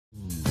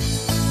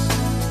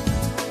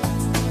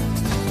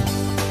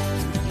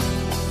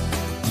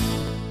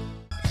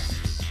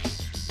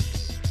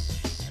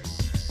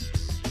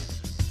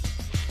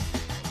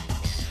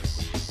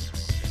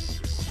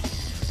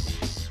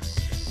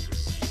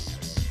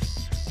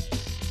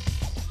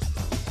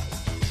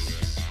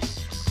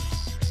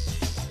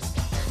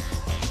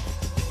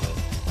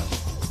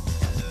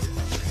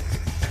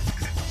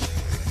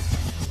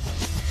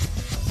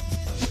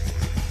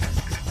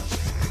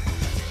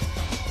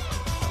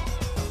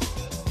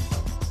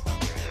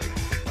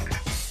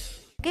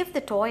Give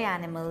the toy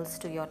animals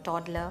to your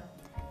toddler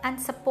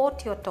and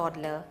support your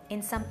toddler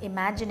in some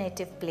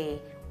imaginative play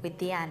with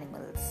the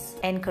animals.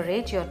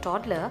 Encourage your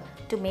toddler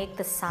to make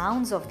the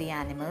sounds of the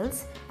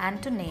animals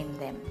and to name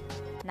them.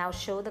 Now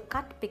show the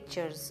cut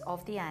pictures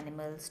of the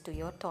animals to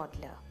your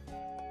toddler.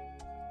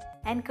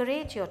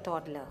 Encourage your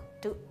toddler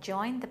to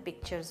join the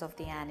pictures of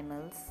the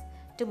animals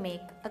to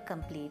make a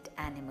complete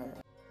animal.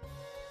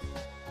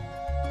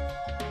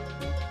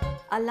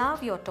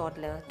 Allow your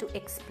toddler to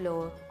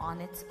explore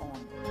on its own.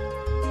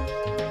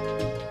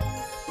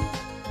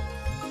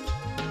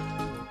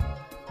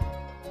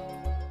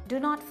 Do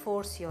not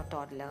force your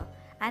toddler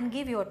and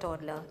give your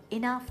toddler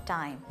enough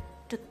time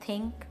to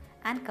think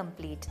and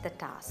complete the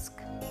task.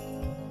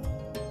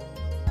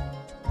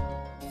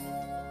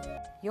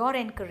 Your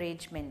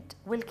encouragement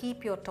will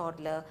keep your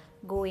toddler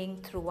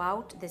going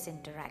throughout this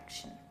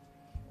interaction.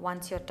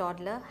 Once your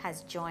toddler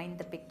has joined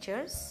the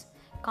pictures,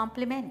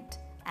 compliment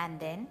and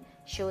then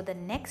show the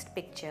next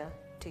picture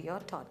to your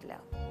toddler.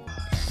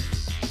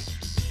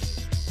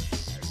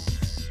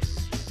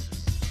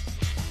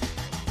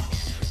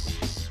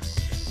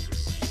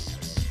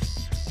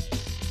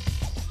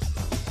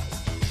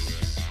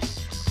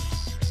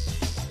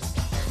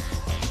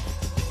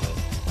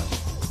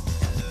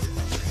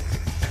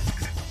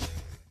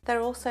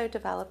 They're also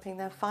developing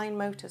their fine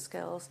motor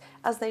skills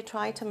as they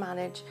try to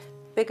manage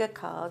bigger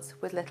cards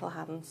with little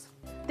hands.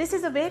 This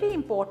is a very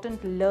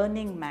important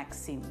learning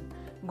maxim,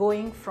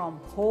 going from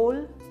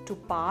whole to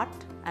part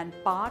and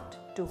part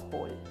to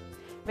whole.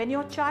 When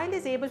your child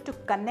is able to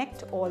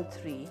connect all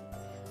three,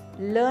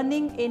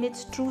 learning in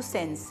its true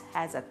sense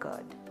has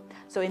occurred.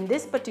 So in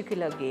this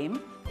particular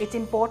game, it's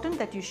important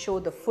that you show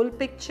the full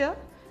picture,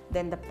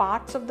 then the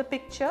parts of the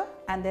picture,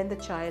 and then the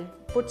child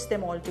puts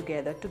them all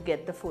together to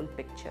get the full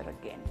picture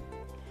again.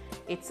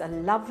 It's a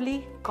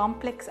lovely,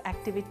 complex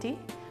activity,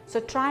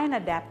 so try and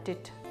adapt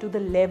it to the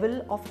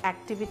level of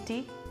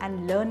activity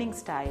and learning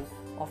style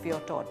of your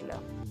toddler.